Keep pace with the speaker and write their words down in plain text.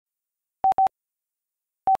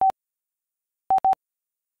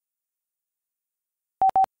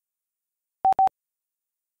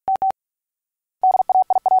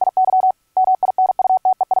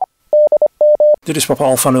Dit is Papa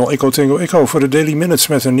Alpha 0 Echo Tango Echo voor de Daily Minutes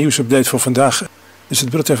met een nieuwsupdate voor vandaag. Dit is het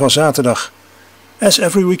bulletin van zaterdag. As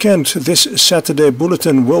every weekend, this Saturday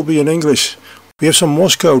bulletin will be in English. We have some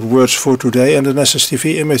Morse code words for today and an SSTV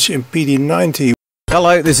image in PD90.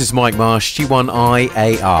 Hello, this is Mike Marsh,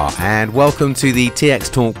 G1IAR, and welcome to the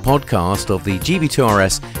TX Talk podcast of the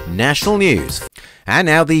GB2RS National News. And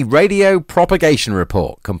now the Radio Propagation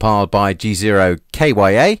Report, compiled by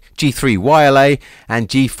G0KYA, G3YLA and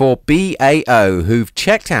G4BAO, who've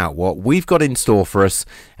checked out what we've got in store for us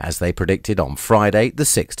as they predicted on Friday the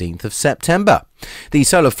 16th of September. The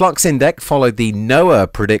solar flux index followed the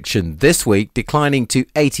NOAA prediction this week, declining to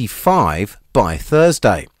 85 by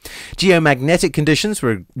Thursday. Geomagnetic conditions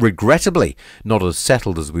were regrettably not as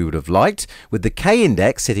settled as we would have liked, with the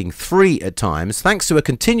K-index hitting 3 at times thanks to a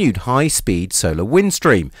continued high-speed solar wind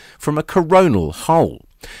stream from a coronal hole.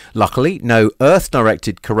 Luckily, no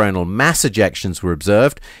Earth-directed coronal mass ejections were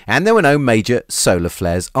observed, and there were no major solar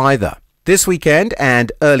flares either. This weekend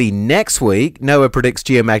and early next week, NOAA predicts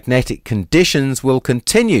geomagnetic conditions will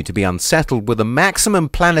continue to be unsettled with a maximum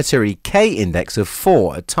planetary K-index of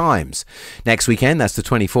 4 at times. Next weekend, that's the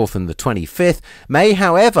 24th and the 25th, may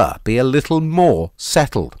however be a little more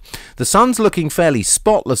settled. The sun's looking fairly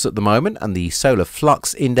spotless at the moment, and the solar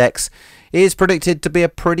flux index is predicted to be a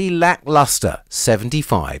pretty lackluster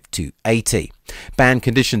 75 to 80. Band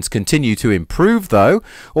conditions continue to improve though,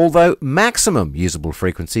 although maximum usable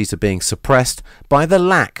frequencies are being suppressed by the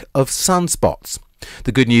lack of sunspots.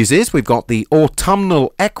 The good news is we've got the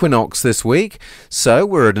autumnal equinox this week, so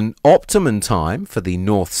we're at an optimum time for the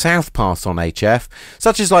north-south pass on HF,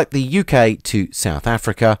 such as like the UK to South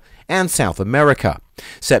Africa and South America.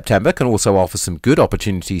 September can also offer some good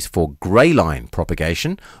opportunities for grey line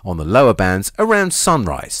propagation on the lower bands around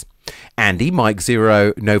sunrise. Andy, Mike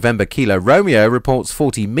 0 November Kilo Romeo, reports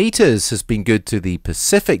 40 metres has been good to the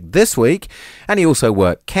Pacific this week, and he also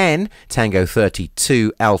worked Ken, Tango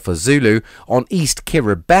 32 Alpha Zulu, on East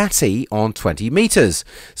Kiribati on 20 metres.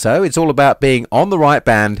 So it's all about being on the right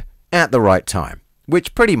band at the right time,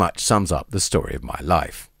 which pretty much sums up the story of my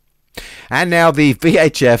life. And now the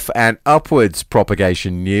VHF and upwards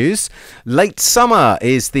propagation news. Late summer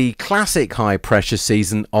is the classic high pressure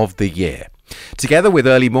season of the year. Together with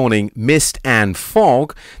early morning mist and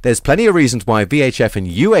fog, there's plenty of reasons why VHF and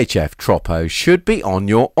UHF tropo should be on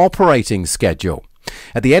your operating schedule.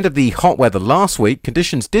 At the end of the hot weather last week,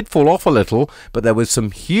 conditions did fall off a little, but there was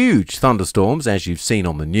some huge thunderstorms, as you've seen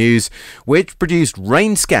on the news, which produced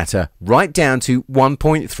rain scatter right down to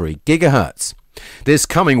 1.3 gigahertz. This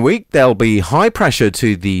coming week there'll be high pressure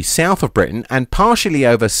to the south of Britain and partially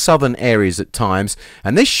over southern areas at times,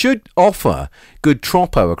 and this should offer good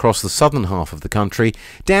tropo across the southern half of the country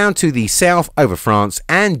down to the south over France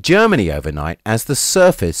and Germany overnight as the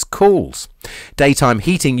surface cools. Daytime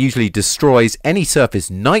heating usually destroys any surface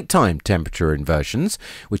nighttime temperature inversions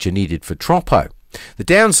which are needed for tropo. The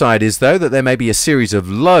downside is though that there may be a series of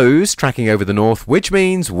lows tracking over the north, which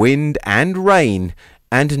means wind and rain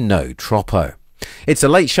and no tropo. It's a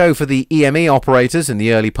late show for the EME operators in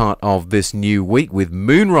the early part of this new week, with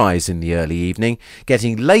moonrise in the early evening,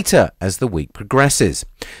 getting later as the week progresses.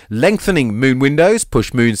 Lengthening moon windows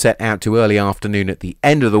push moonset out to early afternoon at the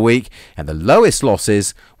end of the week, and the lowest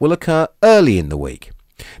losses will occur early in the week.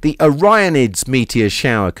 The Orionids meteor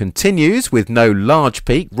shower continues with no large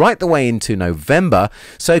peak right the way into November,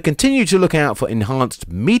 so continue to look out for enhanced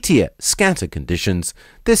meteor scatter conditions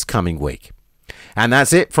this coming week. And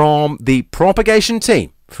that's it from the propagation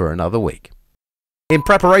team for another week. In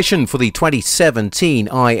preparation for the 2017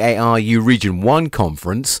 IARU Region 1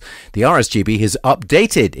 conference, the RSGB has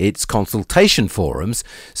updated its consultation forums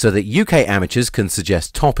so that UK amateurs can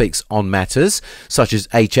suggest topics on matters such as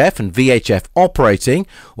HF and VHF operating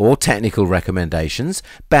or technical recommendations,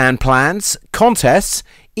 band plans, contests,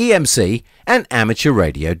 EMC and amateur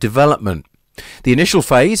radio development. The initial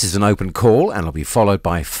phase is an open call and will be followed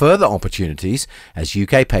by further opportunities as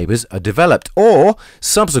UK papers are developed or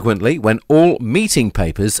subsequently when all meeting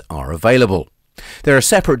papers are available. There are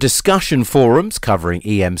separate discussion forums covering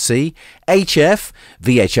EMC, HF,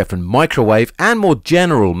 VHF and microwave and more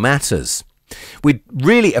general matters. We'd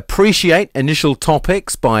really appreciate initial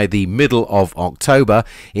topics by the middle of October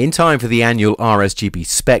in time for the annual RSGB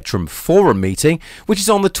Spectrum Forum meeting, which is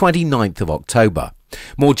on the 29th of October.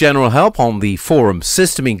 More general help on the forum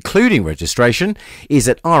system, including registration, is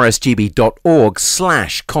at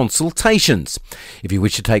rsgb.org/consultations. If you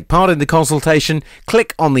wish to take part in the consultation,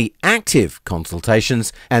 click on the active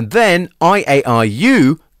consultations and then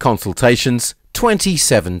IARU Consultations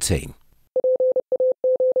 2017.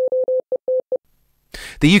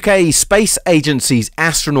 The UK Space Agency's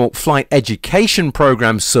Astronaut Flight Education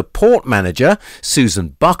Programme Support Manager,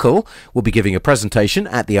 Susan Buckle, will be giving a presentation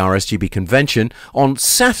at the RSGB convention on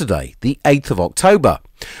Saturday, the 8th of October.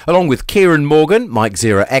 Along with Kieran Morgan, Mike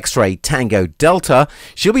Zero X-Ray Tango Delta,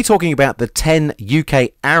 she'll be talking about the 10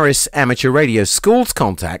 UK ARIS amateur radio schools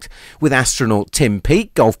contact with astronaut Tim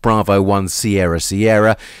Peake, Golf Bravo 1 Sierra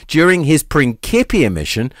Sierra, during his Principia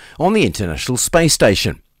mission on the International Space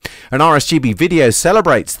Station. An RSGB video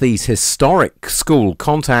celebrates these historic school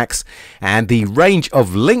contacts and the range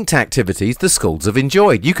of linked activities the schools have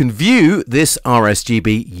enjoyed. You can view this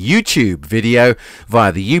RSGB YouTube video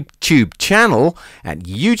via the YouTube channel at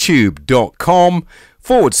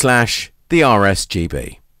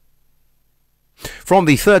youtube.com/the-RSGB. From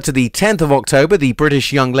the 3rd to the 10th of October, the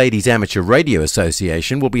British Young Ladies Amateur Radio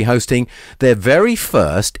Association will be hosting their very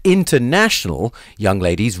first international Young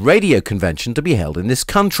Ladies Radio Convention to be held in this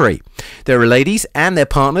country. There are ladies and their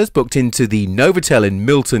partners booked into the Novotel in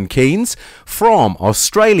Milton Keynes from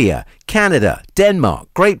Australia, Canada, Denmark,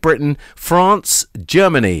 Great Britain, France,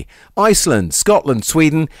 Germany, Iceland, Scotland,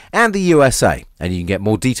 Sweden and the USA. And you can get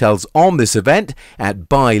more details on this event at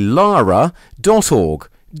bylara.org.uk.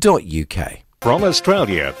 From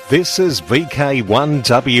Australia, this is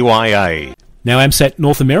VK1WIA. Now AMSAT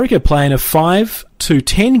North America plan a 5 to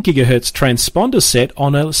 10 gigahertz transponder set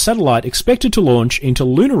on a satellite expected to launch into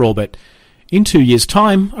lunar orbit in 2 years'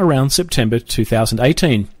 time, around September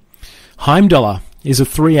 2018. Heimdallr is a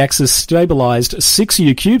 3-axis stabilised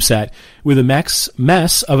 6U CubeSat with a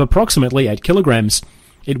mass of approximately 8 kilograms.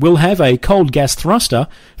 It will have a cold gas thruster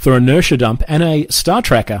for inertia dump and a star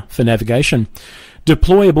tracker for navigation.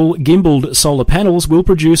 Deployable gimbaled solar panels will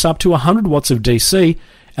produce up to 100 watts of DC,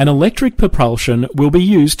 and electric propulsion will be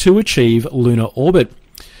used to achieve lunar orbit.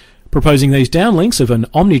 Proposing these downlinks of an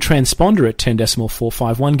Omni transponder at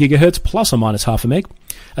 10.451 GHz plus or minus half a meg,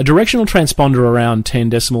 a directional transponder around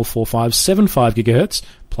 10.4575 GHz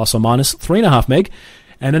plus or minus 3.5 meg,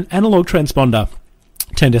 and an analog transponder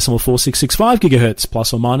 10.4665 GHz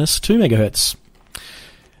plus or minus 2 MHz.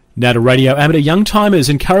 Now to Radio Amateur Young Timers,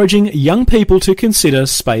 encouraging young people to consider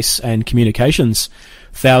space and communications.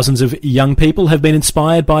 Thousands of young people have been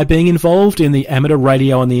inspired by being involved in the Amateur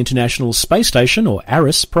Radio on the International Space Station, or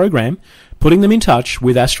ARIS, program, putting them in touch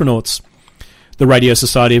with astronauts. The Radio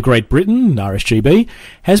Society of Great Britain, RSGB,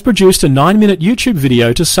 has produced a 9-minute YouTube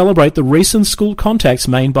video to celebrate the recent school contacts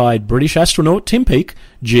made by British astronaut Tim Peake,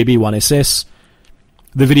 GB1SS.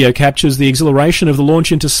 The video captures the exhilaration of the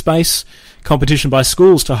launch into space, competition by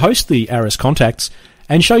schools to host the ARIS contacts,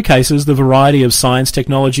 and showcases the variety of science,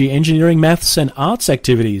 technology, engineering, maths and arts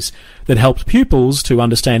activities that helped pupils to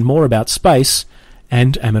understand more about space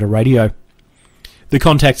and amateur radio. The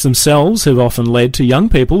contacts themselves have often led to young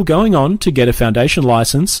people going on to get a foundation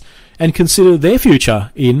licence and consider their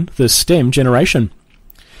future in the STEM generation.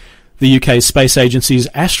 The UK Space Agency's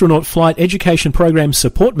Astronaut Flight Education Programme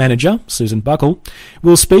Support Manager, Susan Buckle,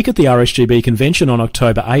 will speak at the RSGB convention on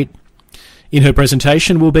October 8. In her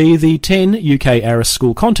presentation will be the 10 UK ARIS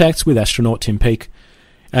school contacts with astronaut Tim Peake.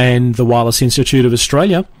 And the Wireless Institute of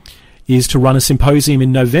Australia is to run a symposium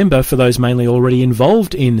in November for those mainly already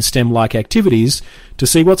involved in STEM-like activities to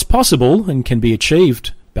see what's possible and can be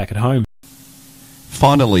achieved back at home.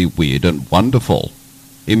 Finally weird and wonderful.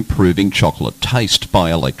 Improving chocolate taste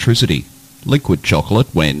by electricity. Liquid chocolate,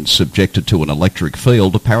 when subjected to an electric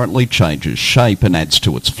field, apparently changes shape and adds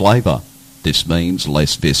to its flavour. This means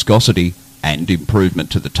less viscosity and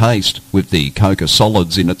improvement to the taste, with the coca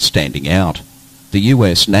solids in it standing out. The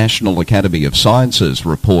US National Academy of Sciences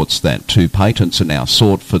reports that 2 patents are now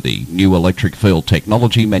sought for the new electric field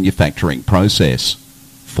technology manufacturing process.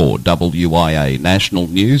 For WIA National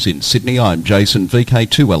News in Sydney, I'm Jason,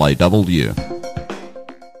 VK2LAW.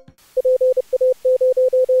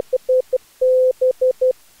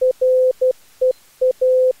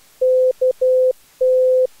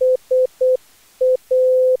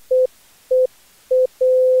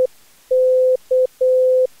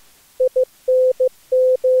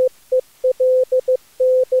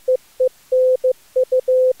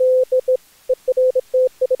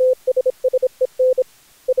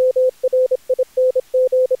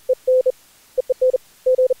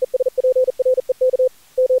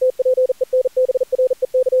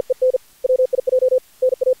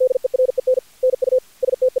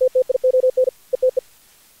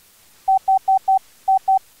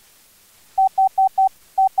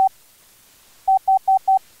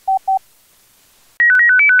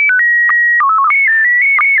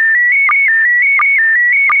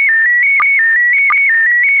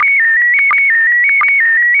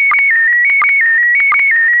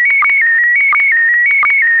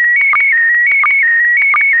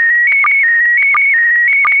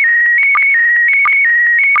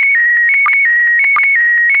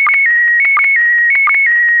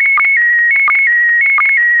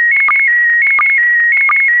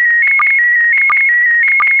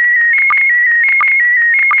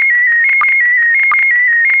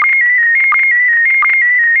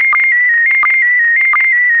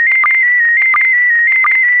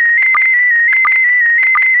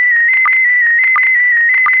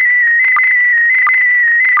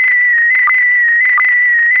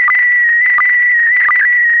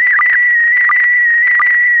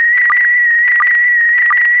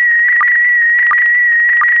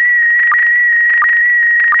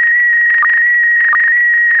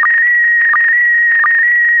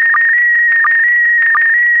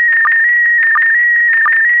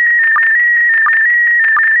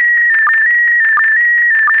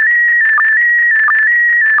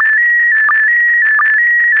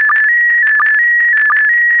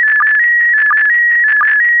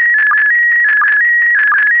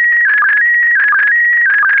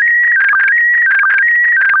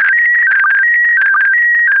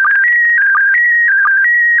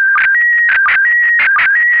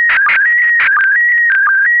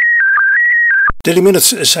 Daily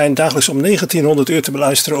Minutes zijn dagelijks om 1900 uur te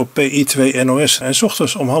beluisteren op PI2 NOS en 's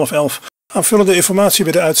ochtends om 10:30. Aanvullende informatie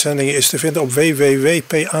bij de uitzendingen is te vinden op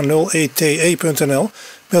www.pa0ete.nl.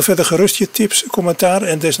 Mail verder gerust je tips, commentaar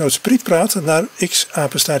en desnoods prietpraat naar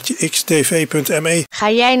x@xtv.me.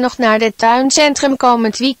 Ga jij nog naar het tuincentrum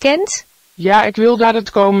komend weekend? Ja, ik wil daar het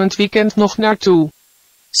komend weekend nog naartoe.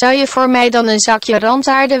 Zou je voor mij dan een zakje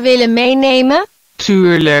randaarde willen meenemen?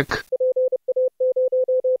 Tuurlijk.